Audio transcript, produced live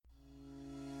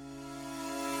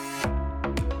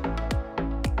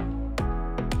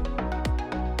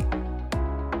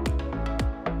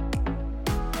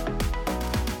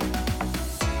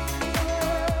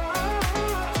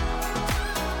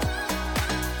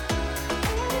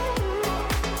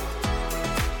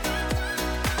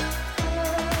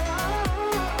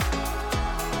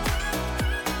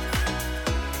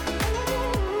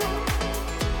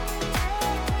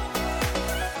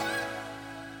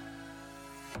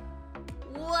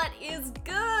What is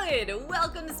good?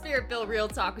 Welcome to Spirit-Filled Real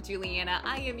Talk with Juliana.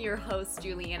 I am your host,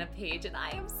 Juliana Page, and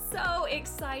I am so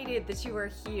excited that you are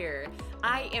here.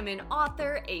 I am an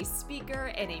author, a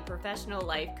speaker, and a professional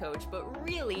life coach, but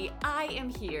really, I am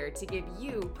here to give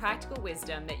you practical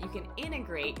wisdom that you can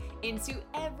integrate into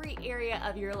every area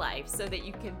of your life so that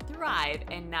you can thrive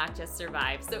and not just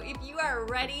survive. So if you are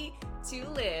ready to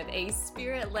live a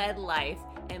spirit-led life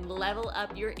and level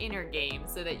up your inner game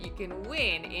so that you can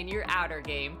win in your outer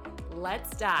game,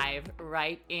 let's dive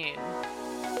right in.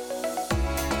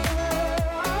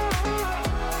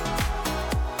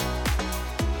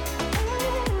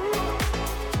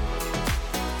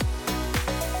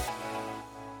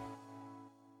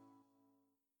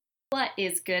 What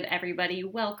is good, everybody?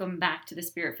 Welcome back to the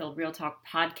Spirit-Filled Real Talk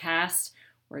podcast.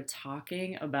 We're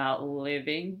talking about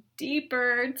living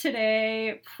deeper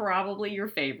today. Probably your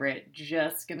favorite.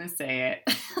 Just gonna say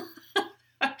it.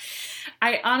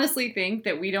 I honestly think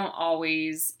that we don't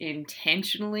always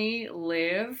intentionally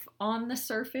live on the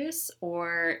surface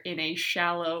or in a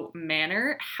shallow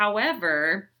manner.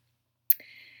 However,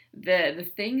 the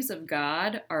things of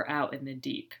God are out in the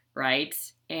deep, right?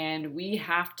 And we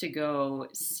have to go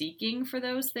seeking for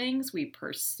those things. We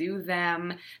pursue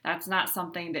them. That's not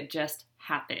something that just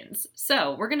happens.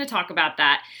 So we're going to talk about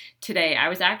that today. I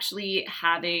was actually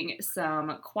having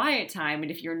some quiet time.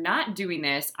 And if you're not doing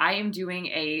this, I am doing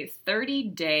a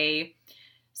 30-day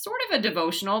sort of a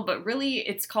devotional, but really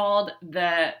it's called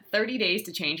the 30 Days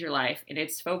to Change Your Life, and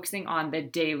it's focusing on the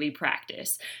daily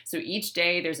practice. So each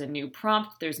day there's a new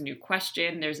prompt, there's a new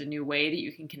question, there's a new way that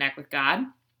you can connect with God.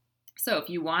 So if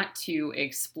you want to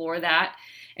explore that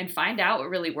and find out what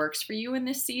really works for you in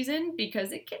this season,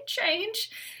 because it can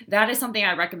change, that is something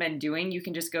I recommend doing. You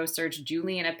can just go search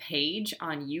Juliana Page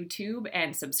on YouTube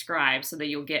and subscribe so that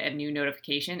you'll get a new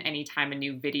notification anytime a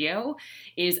new video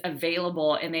is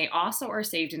available. And they also are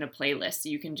saved in a playlist. So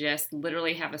you can just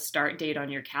literally have a start date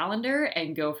on your calendar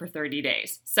and go for 30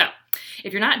 days. So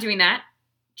if you're not doing that,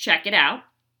 check it out.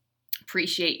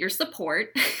 Appreciate your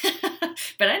support.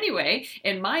 But anyway,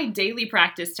 in my daily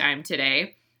practice time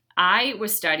today, I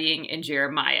was studying in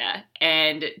Jeremiah,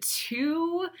 and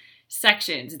two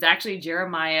sections, it's actually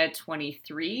Jeremiah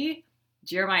 23,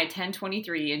 Jeremiah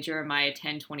 10:23, and Jeremiah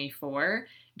 10:24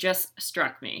 just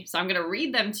struck me. So I'm going to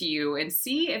read them to you and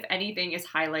see if anything is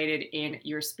highlighted in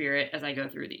your spirit as I go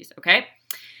through these, okay?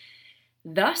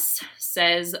 Thus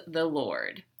says the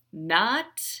Lord,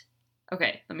 let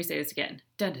me say this again.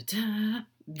 Dun, dun, dun.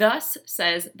 Thus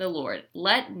says the Lord,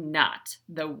 let not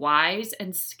the wise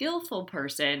and skillful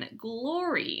person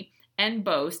glory and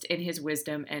boast in his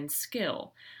wisdom and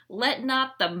skill. Let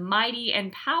not the mighty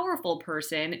and powerful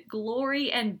person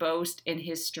glory and boast in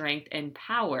his strength and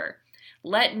power.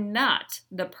 Let not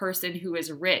the person who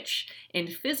is rich in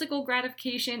physical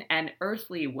gratification and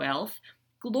earthly wealth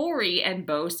glory and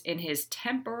boast in his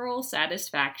temporal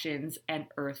satisfactions and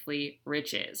earthly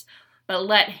riches. But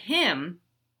let him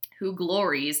who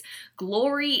glories,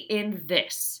 glory in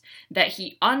this, that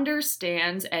he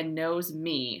understands and knows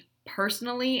me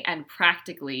personally and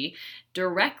practically,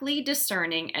 directly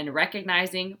discerning and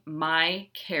recognizing my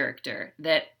character,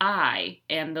 that I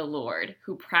am the Lord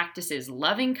who practices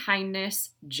loving kindness,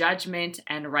 judgment,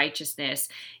 and righteousness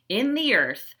in the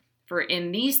earth, for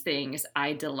in these things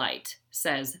I delight,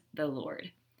 says the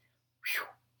Lord. Whew.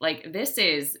 Like, this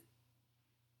is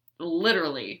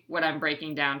literally what I'm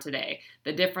breaking down today.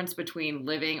 The difference between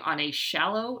living on a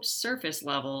shallow surface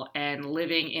level and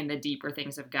living in the deeper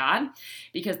things of God.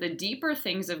 Because the deeper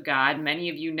things of God, many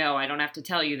of you know, I don't have to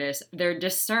tell you this, they're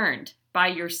discerned by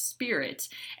your spirit,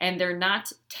 and they're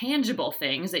not tangible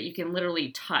things that you can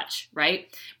literally touch, right?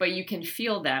 But you can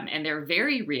feel them, and they're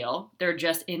very real. They're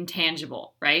just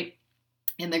intangible, right?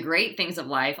 And the great things of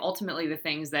life, ultimately the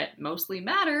things that mostly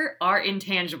matter, are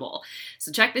intangible.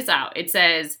 So check this out. It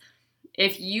says,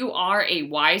 if you are a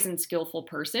wise and skillful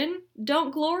person,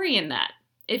 don't glory in that.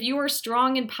 If you are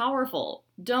strong and powerful,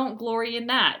 don't glory in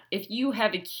that. If you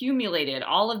have accumulated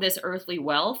all of this earthly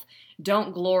wealth,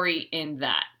 don't glory in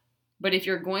that. But if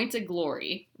you're going to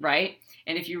glory, right?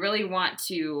 And if you really want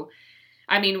to,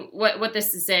 what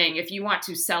this is saying, if you want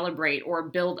to celebrate or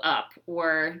build up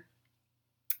or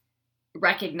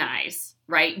recognize,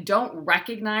 right? Don't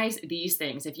recognize these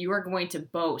things. If you are going to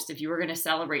boast, if you are going to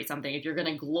celebrate something, if you're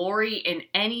going to glory in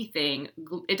anything,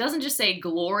 it doesn't just say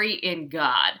glory in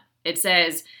God. It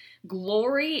says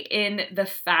glory in the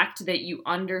fact that you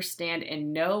understand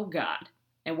and know God.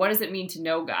 And what does it mean to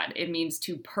know God? It means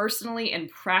to personally and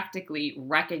practically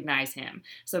recognize him.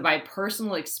 So by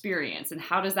personal experience. And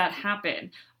how does that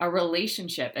happen? A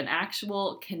relationship, an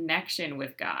actual connection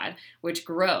with God, which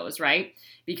grows, right?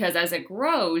 Because as it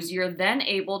grows, you're then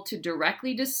able to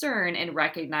directly discern and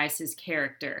recognize his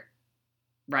character,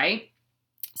 right?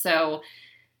 So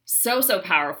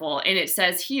powerful. And it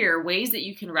says here, ways that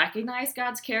you can recognize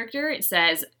God's character. It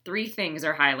says 3 things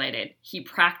are highlighted. He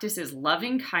practices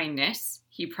loving kindness,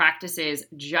 he practices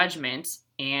judgment,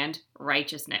 and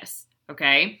righteousness.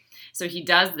 Okay? So he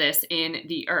does this in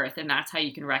the earth, and that's how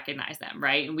you can recognize them,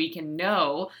 right? And we can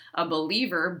know a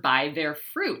believer by their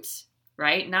fruit,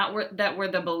 right? Not that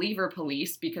we're the believer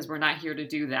police, because we're not here to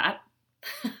do that.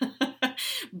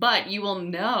 But you will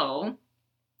know,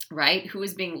 right, who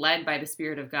is being led by the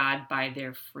Spirit of God by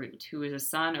their fruit, who is a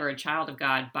son or a child of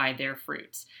God by their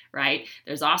fruits, right?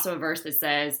 There's also a verse that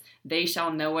says, they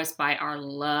shall know us by our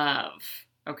love,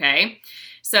 okay?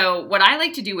 So what I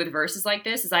like to do with verses like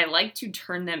this is I like to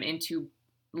turn them into,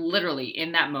 literally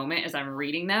in that moment as I'm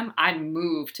reading them, I'm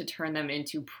moved to turn them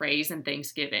into praise and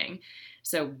thanksgiving.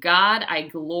 So God, I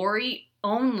glory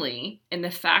only in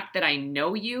the fact that I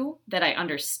know you, that I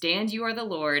understand you are the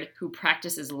Lord who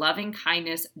practices loving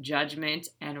kindness, judgment,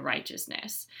 and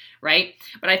righteousness, right?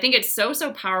 But I think it's so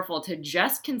powerful to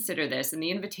just consider this. And the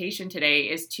invitation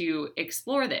today is to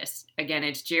explore this. Again,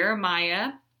 it's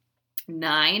Jeremiah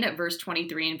 9, verse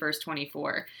 23 and verse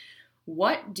 24.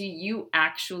 What do you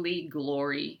actually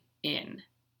glory in?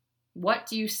 What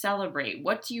do you celebrate?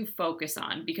 What do you focus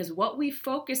on? Because what we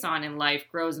focus on in life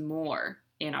grows more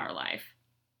in our life,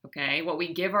 okay? What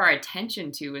we give our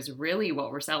attention to is really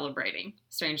what we're celebrating,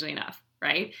 strangely enough,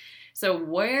 right? So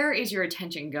where is your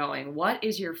attention going? What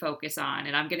is your focus on?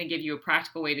 And I'm going to give you a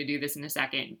practical way to do this in a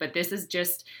second, but this is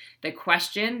just the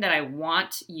question that I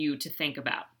want you to think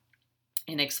about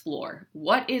and explore.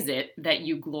 What is it that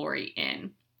you glory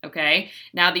in? Okay,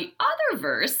 now the other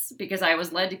verse, because I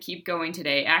was led to keep going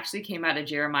today, actually came out of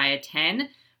Jeremiah 10,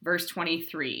 verse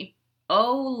 23.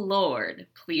 O Lord,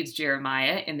 pleads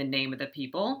Jeremiah in the name of the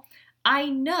people, I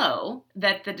know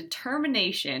that the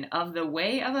determination of the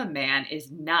way of a man is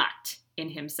not in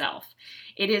himself.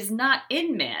 It is not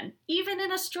in man, even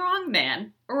in a strong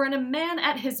man, or in a man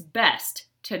at his best,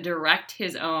 to direct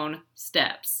his own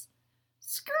steps.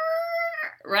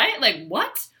 Skrrr, right? Like,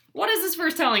 what? What is this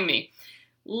verse telling me?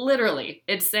 Literally,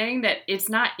 it's saying that it's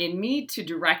not in me to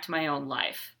direct my own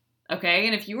life, okay?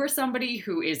 And if you are somebody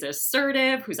who is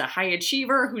assertive, who's a high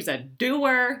achiever, who's a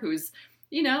doer, who's,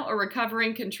 a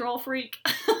recovering control freak,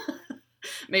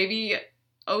 maybe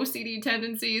OCD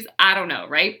tendencies, I don't know,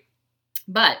 right?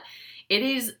 But it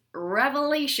is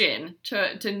revelation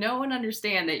to know and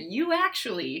understand that you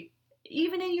actually,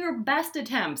 even in your best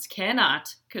attempts,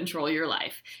 cannot control your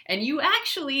life. And you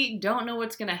actually don't know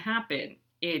what's going to happen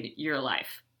in your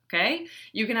life, okay?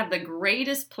 You can have the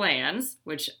greatest plans,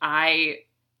 which I'm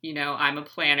a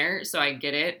planner, so I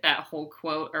get it. That whole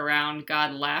quote around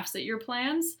God laughs at your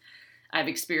plans. I've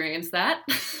experienced that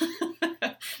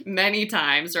many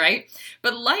times, right?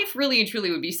 But life really and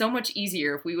truly would be so much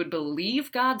easier if we would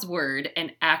believe God's word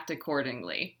and act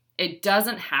accordingly. It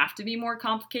doesn't have to be more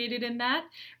complicated than that,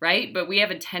 right? But we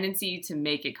have a tendency to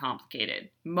make it complicated.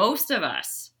 Most of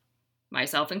us,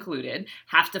 myself included,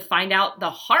 have to find out the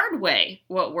hard way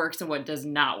what works and what does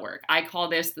not work. I call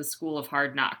this the school of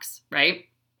hard knocks, right?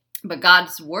 But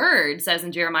God's word says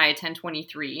in Jeremiah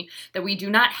 10:23 that we do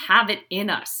not have it in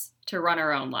us to run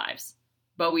our own lives,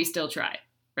 but we still try,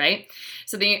 right?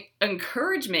 So the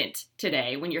encouragement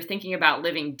today, when you're thinking about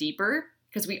living deeper,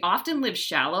 because we often live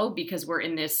shallow because we're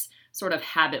in this sort of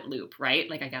habit loop, right?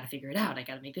 Like, I got to figure it out. I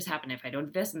got to make this happen. If I don't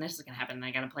do this, and this is going to happen, and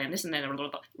I got to plan this, and then,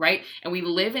 right? And we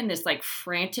live in this like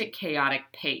frantic, chaotic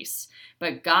pace.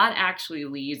 But God actually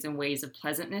leads in ways of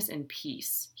pleasantness and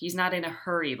peace. He's not in a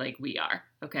hurry like we are,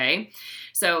 okay?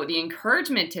 So the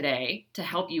encouragement today to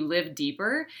help you live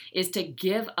deeper is to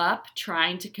give up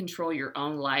trying to control your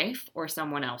own life or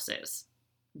someone else's.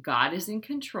 God is in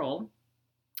control.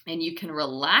 And you can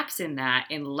relax in that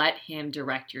and let him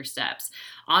direct your steps.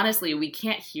 Honestly, we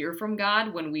can't hear from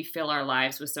God when we fill our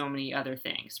lives with so many other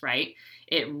things, right?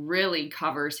 It really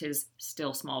covers his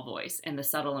still small voice and the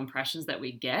subtle impressions that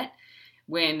we get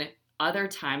when other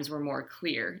times we're more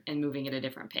clear and moving at a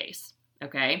different pace,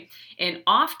 okay? And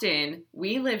often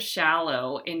we live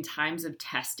shallow in times of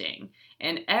testing.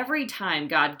 And every time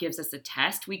God gives us a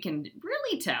test, we can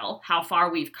really tell how far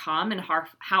we've come and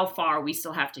how far we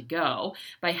still have to go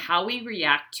by how we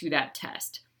react to that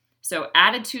test. So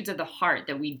attitudes of the heart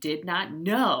that we did not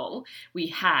know we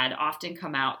had often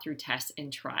come out through tests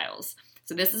and trials.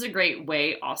 So this is a great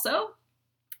way also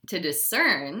to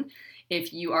discern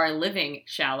if you are living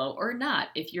shallow or not,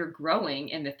 if you're growing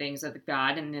in the things of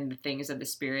God and in the things of the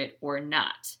Spirit or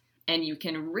not. And you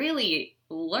can really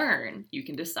learn, you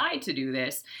can decide to do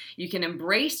this, you can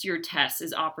embrace your tests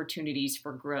as opportunities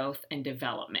for growth and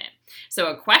development. So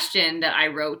a question that I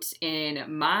wrote in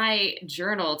my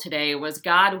journal today was,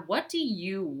 God, what do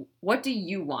you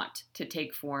want to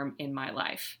take form in my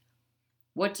life?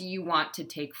 What do you want to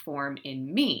take form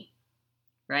in me?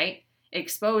 Right?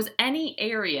 Expose any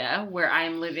area where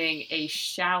I'm living a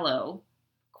shallow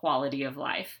quality of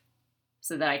life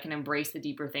so that I can embrace the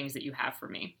deeper things that you have for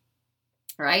me.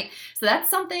 Right? So that's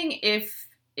something, if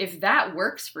that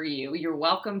works for you, you're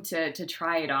welcome to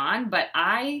try it on. But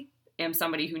I am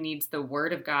somebody who needs the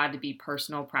Word of God to be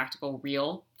personal, practical,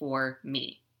 real for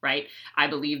me, right? I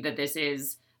believe that this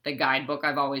is the guidebook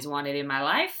I've always wanted in my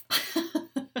life.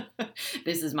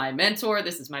 This is my mentor.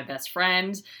 This is my best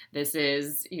friend. This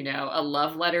is, a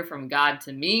love letter from God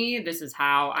to me. This is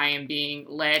how I am being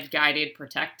led, guided,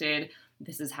 protected.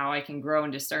 This is how I can grow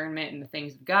in discernment in the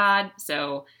things of God.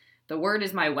 So the Word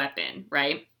is my weapon,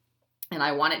 right? And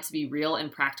I want it to be real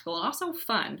and practical and also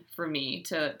fun for me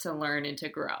to learn and to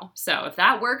grow. So if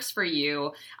that works for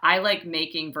you, I like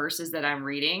making verses that I'm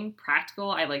reading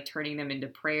practical. I like turning them into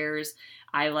prayers.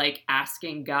 I like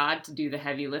asking God to do the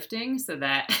heavy lifting so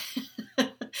that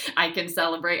I can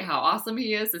celebrate how awesome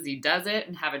He is as He does it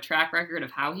and have a track record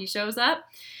of how He shows up.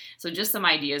 So just some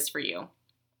ideas for you.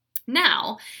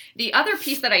 Now, the other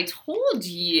piece that I told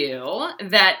you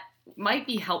that might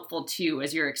be helpful too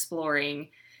as you're exploring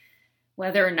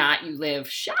whether or not you live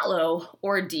shallow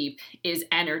or deep is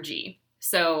energy.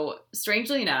 So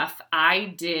strangely enough,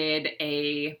 I did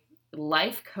a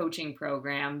life coaching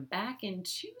program back in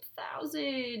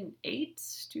 2008,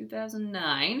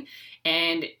 2009,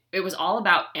 and it was all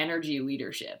about energy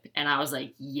leadership. And I was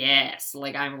like, yes,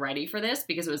 like I'm ready for this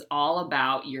because it was all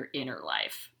about your inner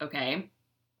life, okay?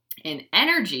 And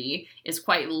energy is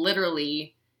quite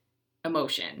literally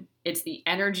emotion. It's the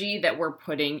energy that we're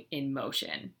putting in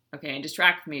motion. Okay, and just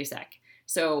track with me a sec.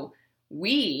 So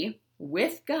we,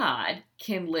 with God,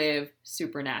 can live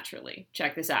supernaturally.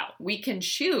 Check this out. We can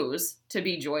choose to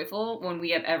be joyful when we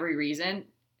have every reason,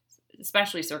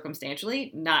 especially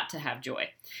circumstantially, not to have joy.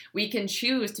 We can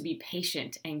choose to be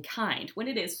patient and kind when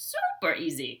it is super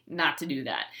easy not to do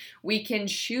that. We can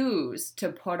choose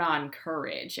to put on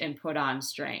courage and put on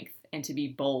strength and to be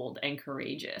bold and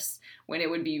courageous when it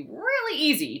would be really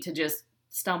easy to just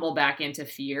stumble back into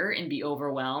fear and be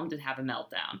overwhelmed and have a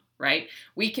meltdown, right?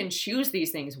 We can choose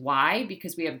these things. Why?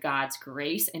 Because we have God's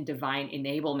grace and divine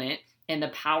enablement and the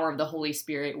power of the Holy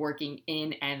Spirit working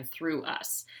in and through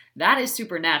us. That is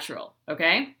supernatural,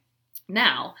 okay?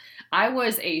 Now, I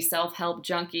was a self-help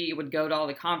junkie, would go to all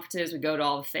the conferences, would go to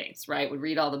all the things, right? Would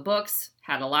read all the books,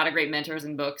 had a lot of great mentors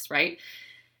and books, right?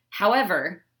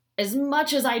 However, as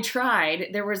much as I tried,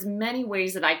 there was many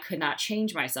ways that I could not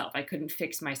change myself. I couldn't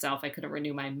fix myself. I couldn't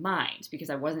renew my mind because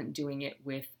I wasn't doing it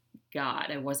with God.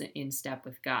 I wasn't in step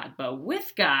with God. But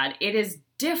with God, it is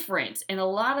different. And a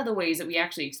lot of the ways that we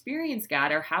actually experience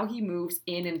God are how He moves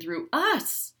in and through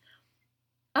us.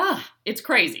 It's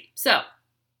crazy. So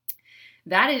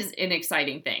that is an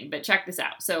exciting thing. But check this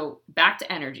out. So back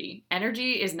to energy.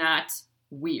 Energy is not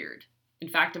weird. In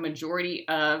fact, a majority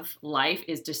of life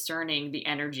is discerning the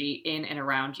energy in and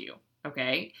around you,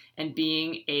 okay? And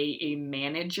being a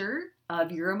manager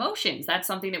of your emotions. That's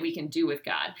something that we can do with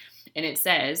God. And it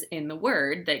says in the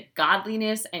Word that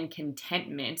godliness and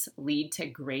contentment lead to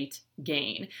great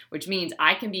gain, which means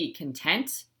I can be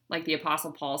content, like the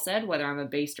Apostle Paul said, whether I'm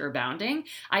abased or abounding.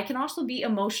 I can also be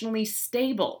emotionally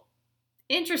stable.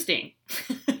 Interesting,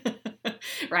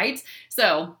 right?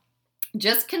 So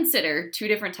just consider two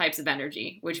different types of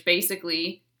energy, which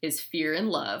basically is fear and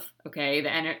love, okay?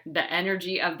 The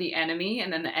energy of the enemy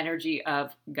and then the energy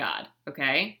of God,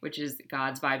 okay? Which is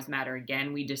God's vibes matter.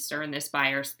 Again, we discern this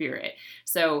by our spirit.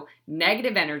 So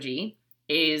negative energy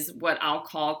is what I'll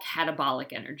call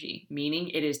catabolic energy, meaning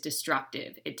it is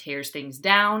destructive. It tears things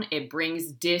down. It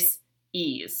brings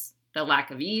dis-ease, the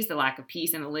lack of ease, the lack of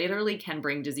peace, and it literally can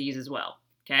bring disease as well,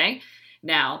 okay?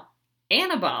 Now,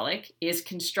 anabolic is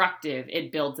constructive.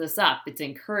 It builds us up. It's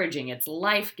encouraging. It's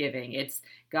life-giving. It's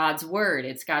God's word.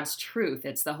 It's God's truth.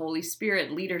 It's the Holy Spirit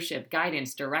leadership,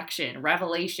 guidance, direction,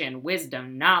 revelation,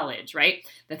 wisdom, knowledge, right?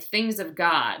 The things of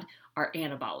God are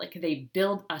anabolic. They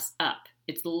build us up.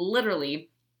 It's literally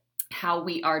how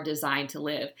we are designed to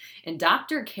live. And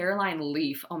Dr. Caroline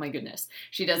Leaf, oh my goodness,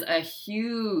 she does a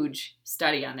huge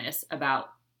study on this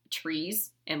about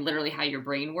trees and literally how your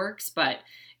brain works, but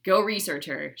go research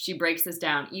her. She breaks this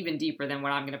down even deeper than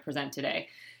what I'm going to present today.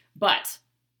 But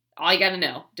All you got to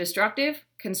know, destructive,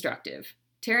 constructive,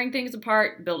 tearing things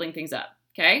apart, building things up.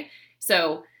 Okay.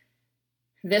 So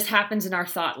this happens in our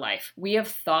thought life. We have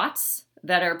thoughts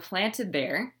that are planted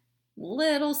there,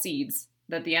 little seeds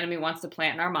that the enemy wants to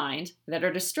plant in our mind that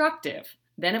are destructive.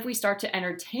 Then if we start to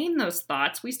entertain those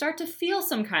thoughts, we start to feel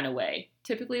some kind of way.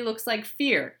 Typically looks like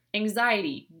fear,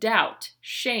 anxiety, doubt,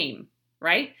 shame,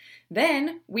 right?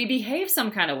 Then we behave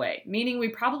some kind of way, meaning we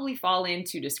probably fall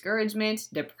into discouragement,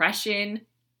 depression,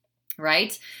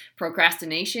 right?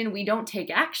 Procrastination. We don't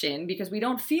take action because we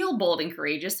don't feel bold and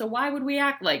courageous, so why would we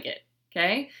act like it?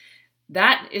 Okay?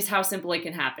 That is how simple it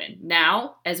can happen.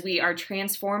 Now, as we are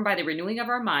transformed by the renewing of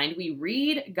our mind, we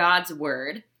read God's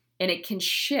word and it can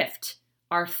shift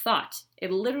our thought.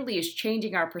 It literally is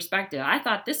changing our perspective. I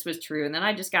thought this was true and then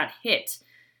I just got hit,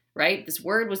 right? This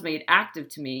word was made active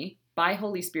to me by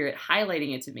Holy Spirit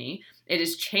highlighting it to me. It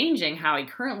is changing how I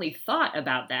currently thought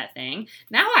about that thing.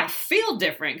 Now I feel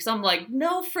different because I'm like,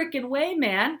 no freaking way,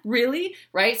 man. Really?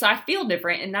 Right? So I feel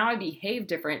different and now I behave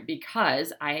different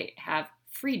because I have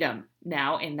freedom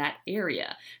now in that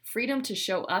area. Freedom to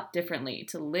show up differently,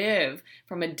 to live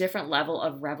from a different level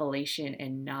of revelation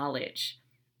and knowledge,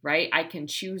 right? I can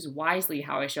choose wisely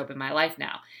how I show up in my life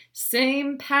now.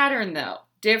 Same pattern though,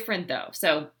 different though.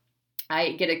 So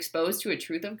I get exposed to a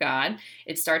truth of God.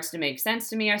 It starts to make sense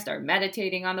to me. I start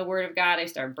meditating on the word of God. I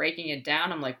start breaking it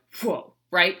down. I'm like, whoa,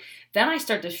 right? Then I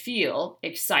start to feel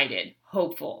excited,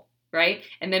 hopeful, right?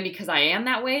 And then because I am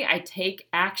that way, I take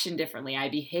action differently. I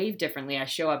behave differently. I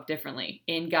show up differently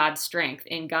in God's strength,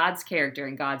 in God's character,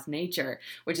 in God's nature,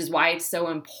 which is why it's so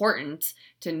important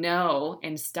to know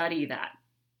and study that.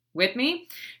 With me?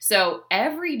 So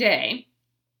every day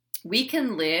we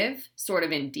can live sort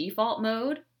of in default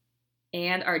mode.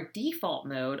 And our default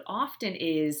mode often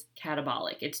is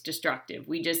catabolic. It's destructive.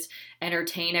 We just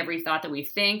entertain every thought that we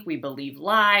think. We believe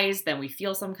lies. Then we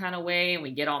feel some kind of way and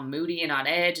we get all moody and on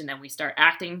edge. And then we start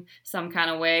acting some kind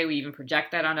of way. We even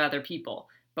project that onto other people.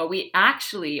 But we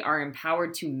actually are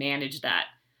empowered to manage that.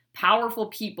 Powerful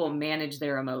people manage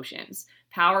their emotions.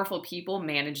 Powerful people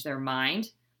manage their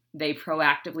mind. They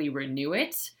proactively renew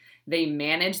it. They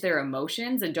manage their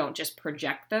emotions and don't just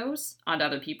project those onto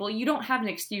other people. You don't have an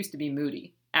excuse to be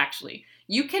moody, actually.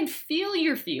 You can feel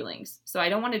your feelings. So I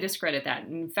don't want to discredit that.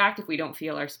 In fact, if we don't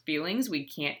feel our feelings, we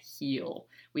can't heal.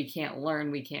 We can't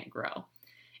learn. We can't grow.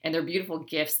 And they're beautiful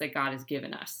gifts that God has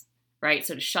given us, right?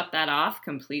 So to shut that off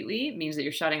completely means that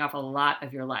you're shutting off a lot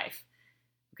of your life,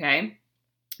 okay?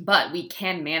 But we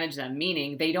can manage them,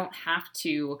 meaning they don't have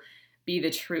to be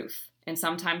the truth. And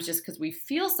sometimes just because we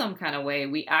feel some kind of way,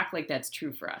 we act like that's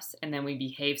true for us. And then we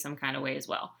behave some kind of way as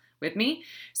well. With me?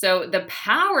 So the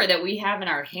power that we have in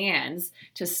our hands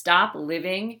to stop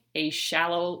living a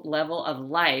shallow level of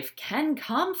life can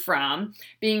come from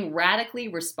being radically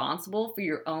responsible for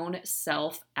your own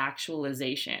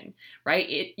self-actualization,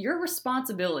 right? Your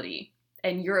responsibility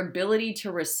and your ability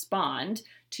to respond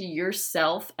to your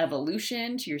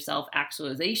self-evolution, to your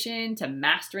self-actualization, to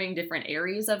mastering different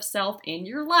areas of self in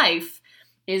your life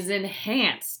is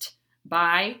enhanced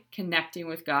by connecting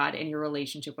with God and your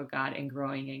relationship with God and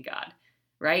growing in God,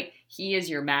 right? He is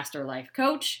your master life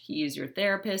coach. He is your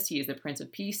therapist. He is the Prince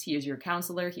of Peace. He is your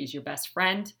counselor. He's your best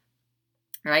friend,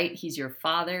 right? He's your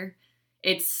father.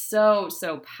 It's so,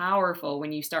 so powerful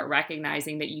when you start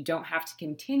recognizing that you don't have to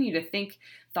continue to think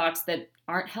thoughts that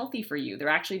aren't healthy for you. They're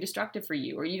actually destructive for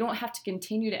you. Or you don't have to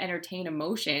continue to entertain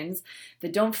emotions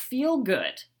that don't feel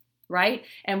good, right?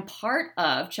 And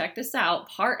check this out,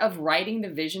 part of writing the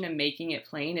vision and making it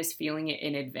plain is feeling it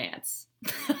in advance.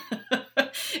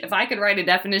 If I could write a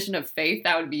definition of faith,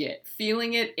 that would be it.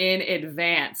 Feeling it in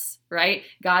advance, right?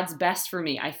 God's best for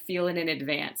me. I feel it in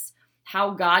advance.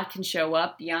 How God can show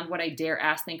up beyond what I dare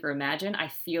ask, think, or imagine, I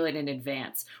feel it in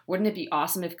advance. Wouldn't it be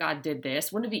awesome if God did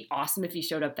this? Wouldn't it be awesome if he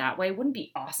showed up that way? Wouldn't it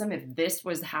be awesome if this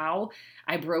was how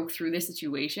I broke through this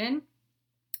situation?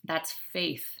 That's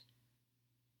faith,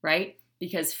 right?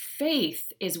 Because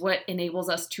faith is what enables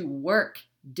us to work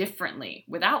differently.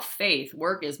 Without faith,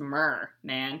 work is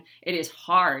man. It is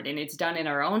hard and it's done in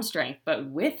our own strength. But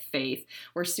with faith,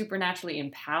 we're supernaturally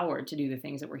empowered to do the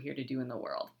things that we're here to do in the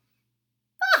world.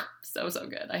 So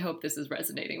good. I hope this is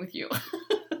resonating with you.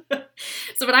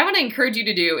 So what I want to encourage you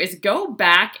to do is go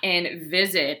back and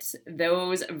visit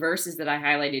those verses that I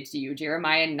highlighted to you.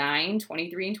 Jeremiah 9,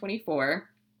 23 and 24.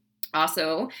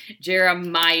 Also,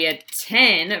 Jeremiah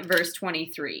 10, verse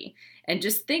 23. And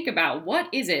just think about what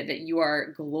is it that you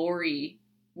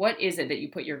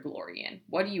put your glory in?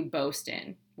 What do you boast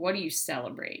in? What do you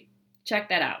celebrate? Check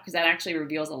that out because that actually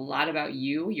reveals a lot about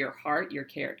you, your heart, your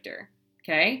character.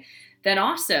 Okay? Then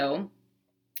also,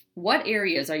 what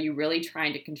areas are you really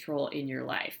trying to control in your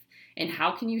life? And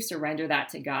how can you surrender that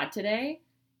to God today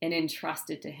and entrust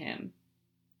it to Him?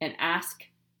 And ask,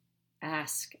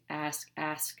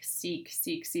 seek,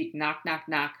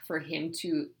 knock, for Him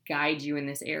to guide you in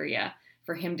this area,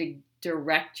 for Him to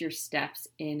direct your steps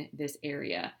in this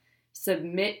area.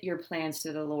 Submit your plans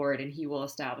to the Lord and He will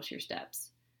establish your steps.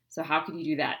 So how can you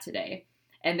do that today?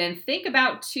 And then think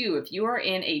about too, if you are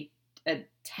in a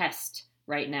test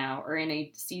right now or in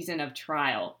a season of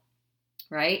trial,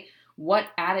 right? What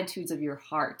attitudes of your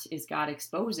heart is God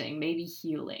exposing? Maybe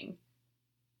healing.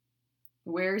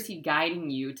 Where is He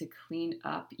guiding you to clean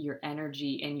up your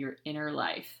energy and your inner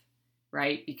life,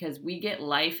 right? Because we get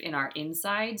life in our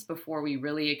insides before we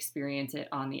really experience it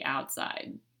on the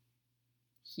outside.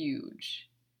 Huge,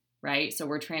 right? So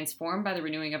we're transformed by the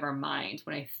renewing of our mind.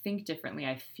 When I think differently,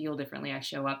 I feel differently, I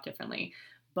show up differently.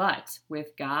 But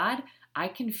with God, I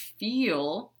can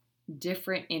feel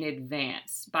different in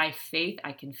advance. By faith,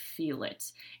 I can feel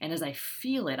it. And as I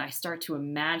feel it, I start to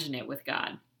imagine it with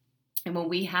God. And when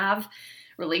we have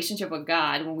relationship with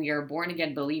God, when we are a born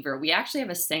again believer, we actually have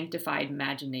a sanctified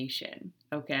imagination.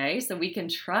 Okay? So we can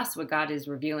trust what God is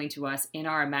revealing to us in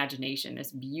our imagination,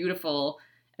 this beautiful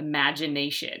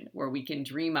imagination where we can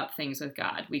dream up things with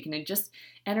God. We can just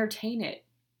entertain it,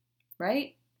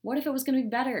 right? What if it was going to be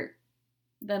better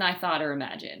than I thought or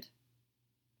imagined?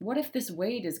 What if this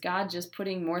wait is God just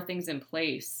putting more things in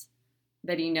place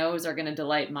that He knows are going to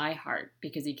delight my heart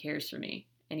because He cares for me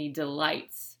and He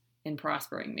delights in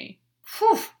prospering me?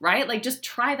 Whew, right? Like just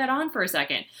try that on for a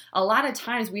second. A lot of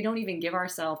times we don't even give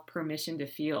ourselves permission to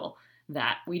feel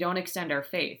that. We don't extend our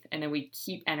faith and then we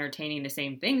keep entertaining the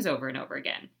same things over and over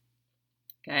again.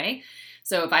 Okay?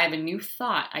 So if I have a new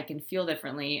thought, I can feel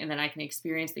differently and then I can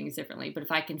experience things differently. But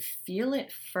if I can feel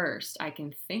it first, I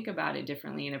can think about it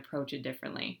differently and approach it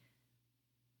differently.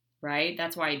 Right?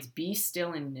 That's why it's be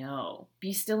still and know.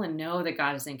 Be still and know that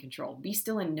God is in control. Be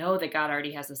still and know that God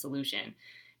already has a solution.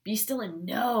 Be still and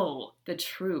know the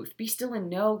truth. Be still and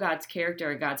know God's character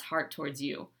and God's heart towards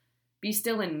you. Be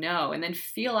still and know, and then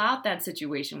feel out that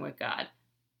situation with God.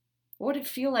 What would it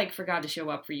feel like for God to show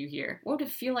up for you here? What would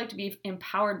it feel like to be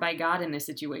empowered by God in this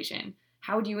situation?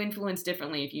 How would you influence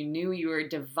differently if you knew you were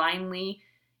divinely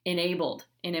enabled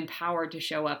and empowered to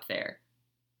show up there?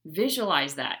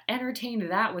 Visualize that. Entertain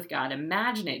that with God.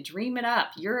 Imagine it. Dream it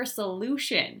up. You're a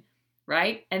solution,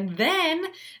 right? And then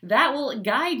that will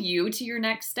guide you to your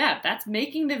next step. That's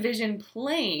making the vision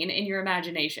plain in your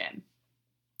imagination.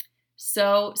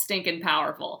 So stinking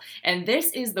powerful. And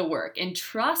this is the work. And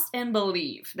trust and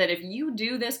believe that if you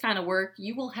do this kind of work,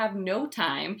 you will have no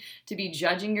time to be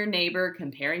judging your neighbor,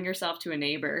 comparing yourself to a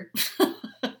neighbor.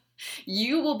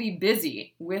 You will be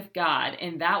busy with God,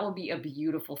 and that will be a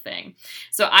beautiful thing.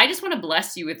 So I just want to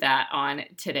bless you with that on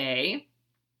today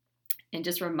and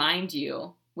just remind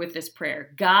you with this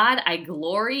prayer. God, I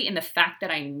glory in the fact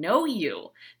that I know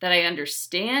you, that I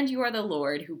understand you are the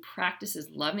Lord who practices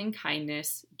loving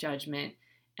kindness, judgment,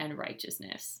 and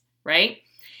righteousness, right?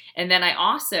 And then I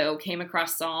also came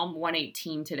across Psalm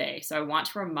 118 today. So I want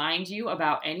to remind you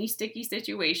about any sticky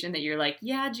situation that you're like,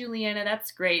 yeah, Juliana,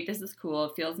 that's great. This is cool.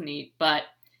 It feels neat. But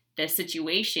the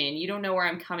situation, you don't know where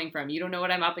I'm coming from. You don't know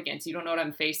what I'm up against. You don't know what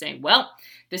I'm facing. Well,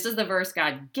 this is the verse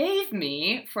God gave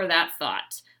me for that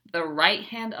thought. The right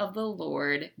hand of the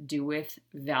Lord doeth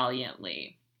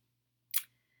valiantly.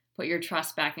 Put your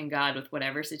trust back in God with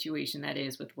whatever situation that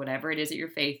is, with whatever it is that you're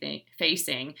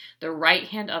facing. The right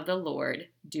hand of the Lord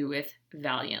doeth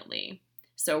valiantly.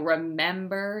 So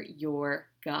remember your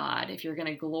God. If you're going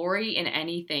to glory in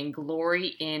anything,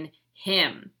 glory in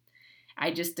Him.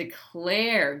 I just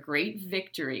declare great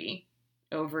victory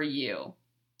over you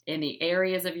in the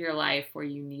areas of your life where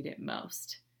you need it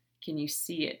most. Can you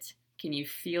see it? Can you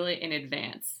feel it in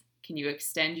advance? Can you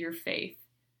extend your faith?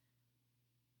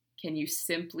 Can you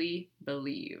simply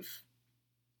believe?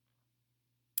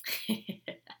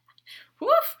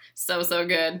 Woof! So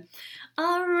good.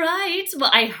 All right. Well,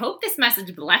 I hope this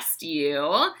message blessed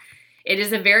you. It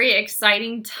is a very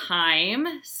exciting time.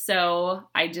 So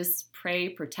I just pray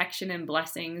protection and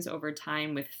blessings over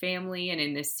time with family and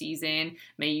in this season.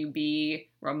 May you be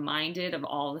reminded of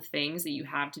all the things that you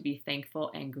have to be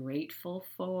thankful and grateful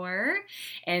for.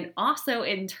 And also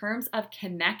in terms of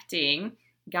connecting,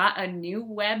 got a new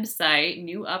website,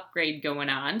 new upgrade going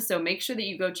on. So make sure that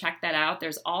you go check that out.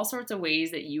 There's all sorts of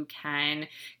ways that you can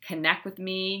connect with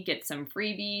me, get some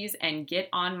freebies, and get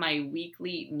on my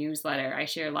weekly newsletter. I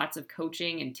share lots of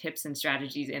coaching and tips and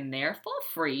strategies in there for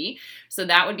free. So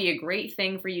that would be a great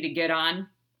thing for you to get on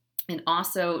and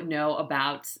also know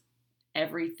about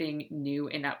everything new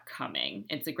and upcoming.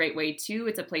 It's a great way too.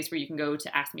 It's a place where you can go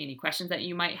to ask me any questions that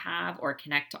you might have or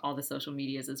connect to all the social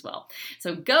medias as well.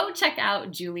 So go check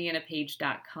out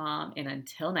juliannapage.com, and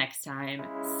until next time,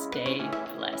 stay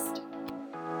blessed.